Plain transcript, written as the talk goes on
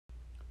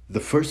The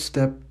first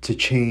step to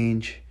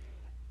change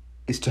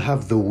is to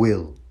have the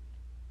will.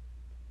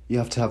 You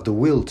have to have the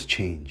will to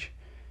change.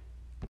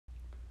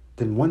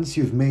 Then once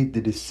you've made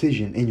the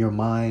decision in your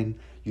mind,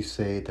 you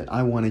say that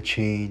I want to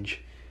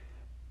change,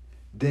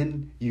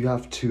 then you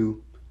have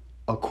to,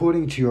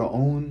 according to your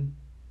own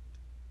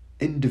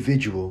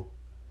individual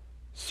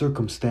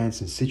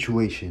circumstance and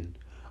situation,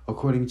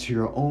 according to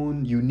your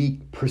own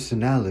unique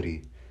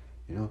personality,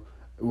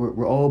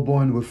 we're all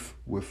born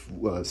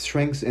with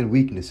strengths and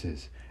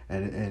weaknesses,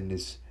 and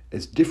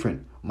it's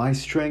different. My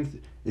strength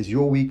is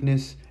your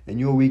weakness, and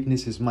your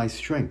weakness is my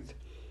strength.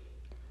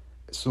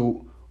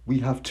 So we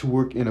have to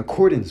work in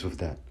accordance with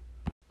that.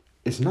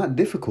 It's not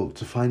difficult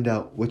to find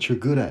out what you're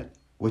good at,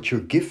 what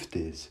your gift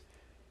is.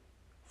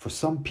 For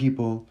some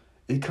people,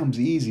 it comes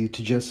easy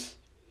to just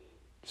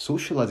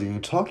socializing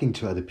and talking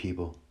to other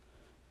people.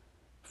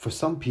 For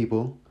some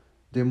people,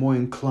 they're more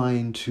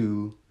inclined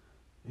to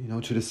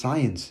the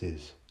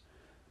sciences.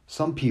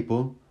 Some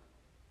people,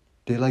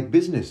 they like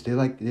business. They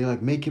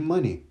like making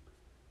money.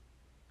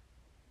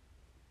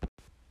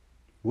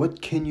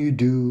 What can you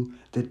do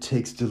that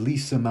takes the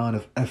least amount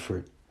of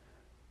effort?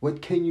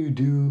 What can you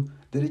do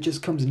that it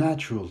just comes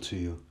natural to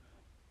you?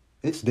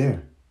 It's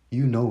there.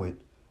 You know it.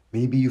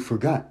 Maybe you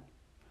forgot.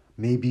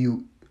 Maybe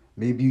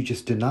you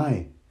just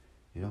deny,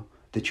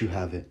 that you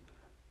have it.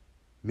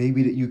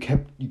 Maybe that you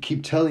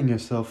keep telling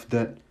yourself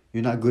that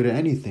you're not good at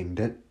anything,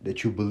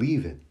 that you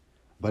believe it.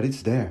 But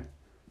it's there.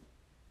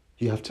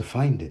 You have to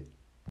find it.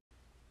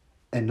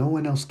 And no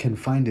one else can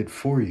find it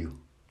for you.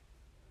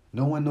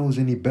 No one knows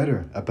any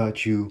better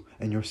about you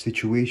and your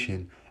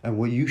situation and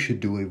what you should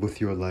do with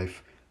your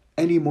life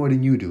any more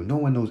than you do. No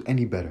one knows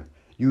any better.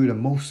 You're the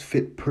most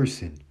fit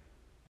person.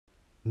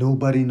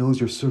 Nobody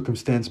knows your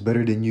circumstance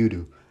better than you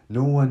do.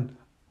 No one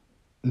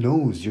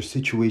knows your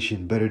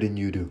situation better than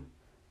you do.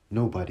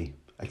 Nobody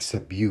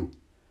except you.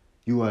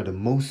 You are the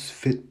most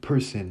fit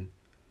person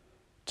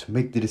to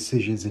make the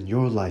decisions in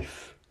your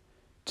life,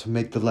 to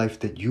make the life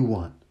that you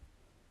want.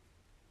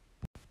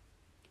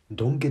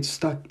 Don't get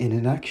stuck in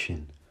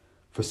inaction.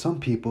 For some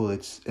people,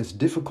 it's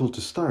difficult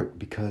to start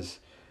because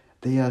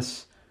they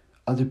ask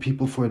other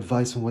people for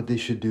advice on what they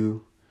should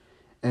do.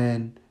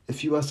 And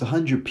if you ask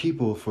 100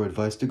 people for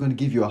advice, they're going to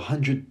give you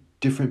 100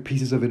 different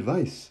pieces of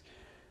advice.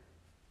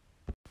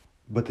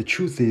 But the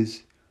truth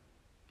is,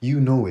 you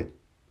know it.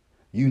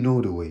 You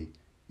know the way.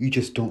 You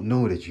just don't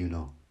know that you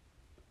know.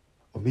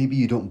 Or maybe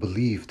you don't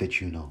believe that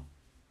you know.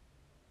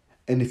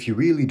 And if you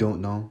really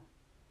don't know,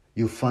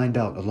 you'll find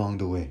out along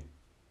the way.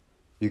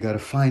 You got to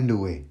find a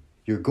way.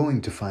 You're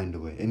going to find a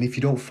way. And if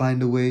you don't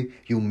find a way,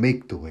 you'll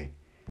make the way.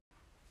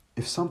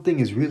 If something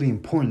is really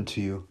important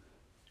to you,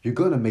 you're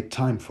going to make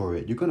time for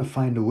it. You're going to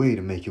find a way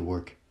to make it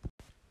work.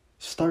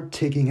 Start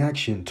taking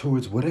action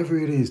towards whatever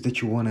it is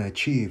that you want to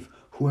achieve,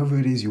 whoever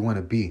it is you want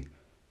to be.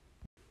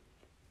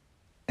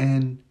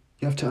 And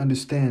you have to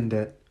understand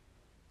that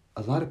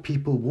a lot of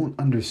people won't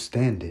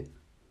understand it.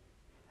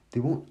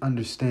 They won't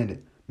understand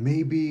it.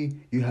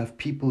 Maybe you have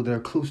people that are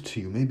close to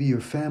you, maybe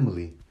your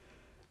family.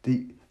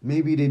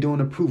 Maybe they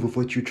don't approve of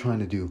what you're trying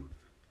to do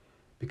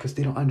because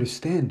they don't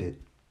understand it.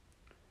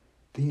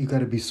 Then you got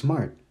to be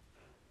smart.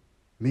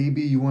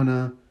 Maybe you want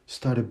to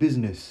start a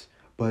business,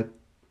 but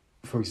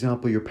for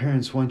example, your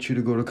parents want you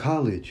to go to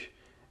college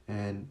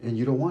and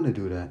you don't want to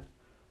do that,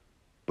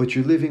 but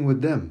you're living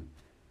with them.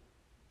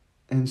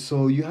 And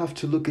so you have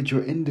to look at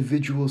your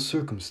individual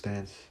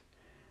circumstance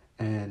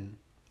and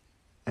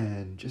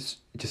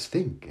just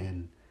think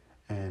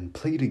and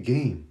play the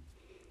game.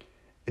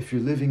 If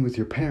you're living with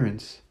your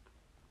parents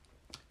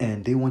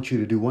and they want you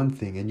to do one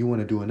thing and you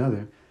want to do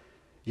another,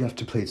 you have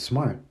to play it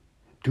smart.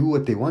 Do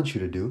what they want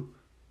you to do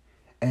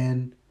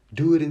and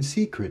do it in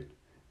secret.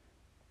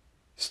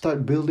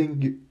 Start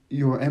building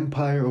your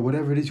empire or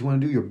whatever it is you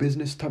want to do, your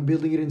business. Start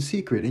building it in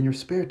secret in your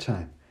spare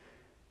time.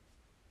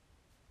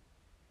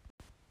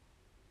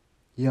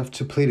 You have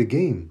to play the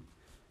game.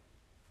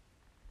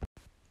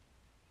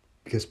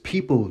 Because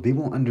people, they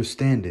won't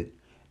understand it.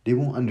 They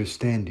won't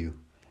understand you.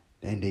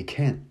 And they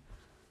can't.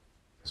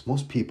 Because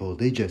most people,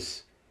 they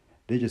just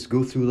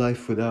go through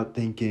life without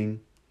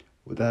thinking,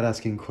 without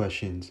asking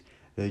questions.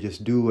 They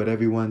just do what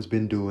everyone's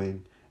been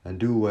doing and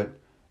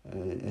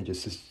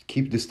just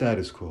keep the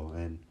status quo.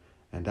 And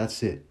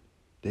that's it.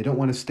 They don't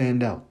want to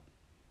stand out.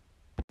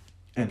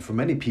 And for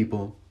many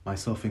people,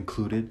 myself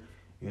included,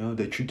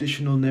 the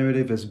traditional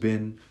narrative has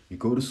been you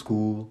go to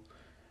school,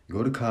 you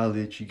go to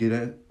college, you get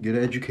an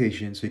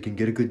education so you can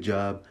get a good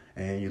job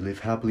and you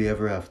live happily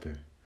ever after.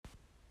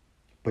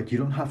 But you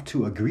don't have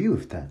to agree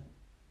with that.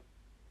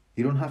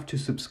 You don't have to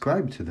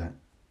subscribe to that.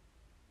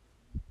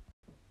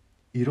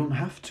 You don't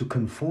have to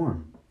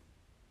conform.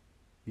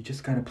 You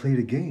just got to play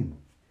the game.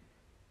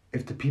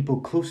 If the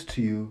people close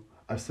to you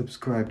are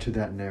subscribed to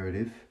that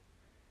narrative,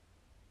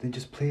 then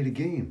just play the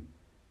game.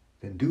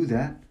 Then do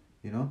that,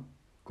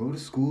 Go to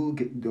school,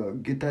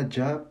 get that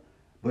job.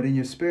 But in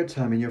your spare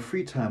time, in your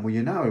free time, when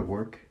you're not at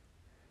work,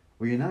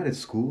 when you're not at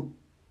school,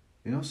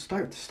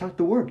 start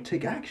the work.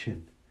 Take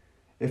action.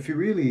 If you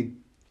really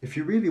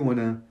want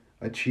to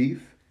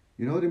achieve,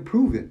 then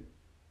prove it.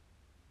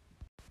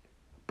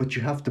 but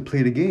you have to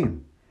play the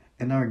game.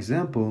 In our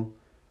example,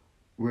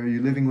 where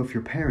you're living with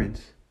your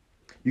parents,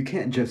 you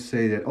can't just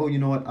say that, oh, you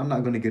know what, I'm not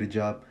going to get a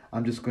job.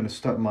 I'm just going to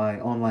start my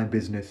online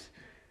business.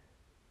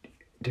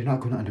 They're not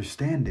going to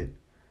understand it.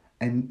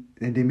 And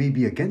they may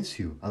be against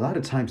you. A lot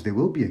of times they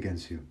will be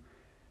against you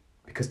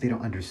because they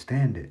don't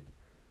understand it.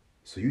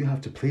 So you have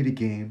to play the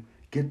game,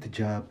 get the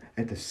job,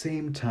 at the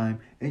same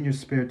time, in your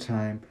spare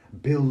time,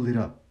 build it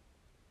up.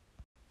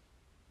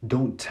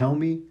 Don't tell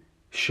me,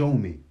 show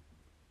me.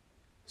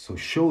 So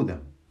show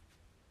them.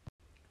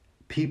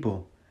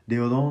 People, they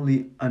will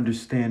only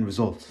understand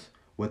results.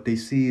 What they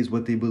see is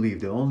what they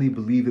believe. They'll only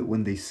believe it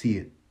when they see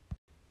it.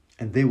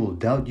 And they will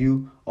doubt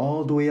you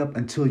all the way up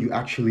until you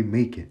actually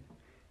make it.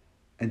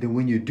 And then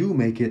when you do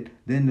make it,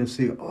 then they'll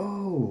say,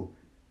 oh,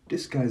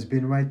 this guy's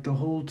been right the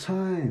whole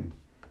time.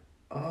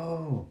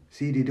 Oh,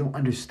 see, they don't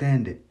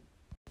understand it.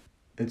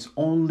 It's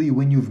only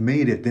when you've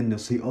made it, then they'll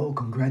say, oh,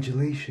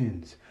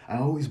 congratulations. I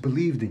always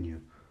believed in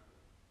you.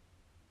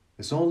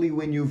 It's only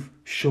when you've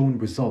shown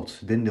results,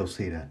 then they'll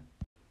say that.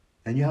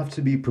 And you have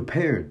to be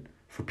prepared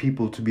for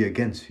people to be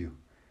against you.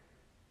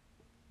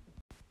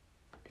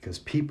 Because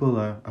people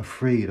are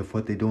afraid of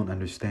what they don't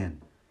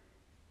understand.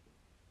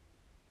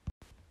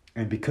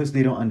 And because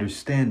they don't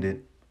understand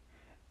it,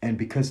 and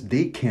because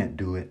they can't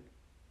do it,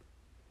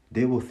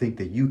 they will think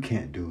that you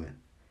can't do it.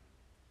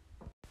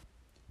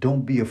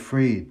 Don't be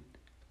afraid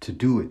to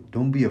do it.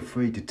 Don't be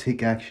afraid to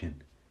take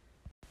action.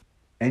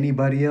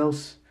 Anybody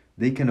else,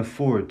 they can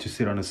afford to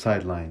sit on the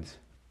sidelines.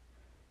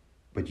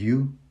 But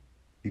you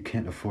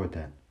can't afford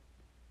that.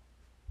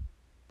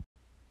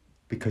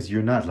 Because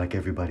you're not like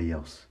everybody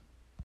else.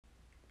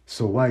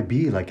 So why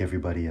be like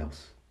everybody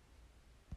else?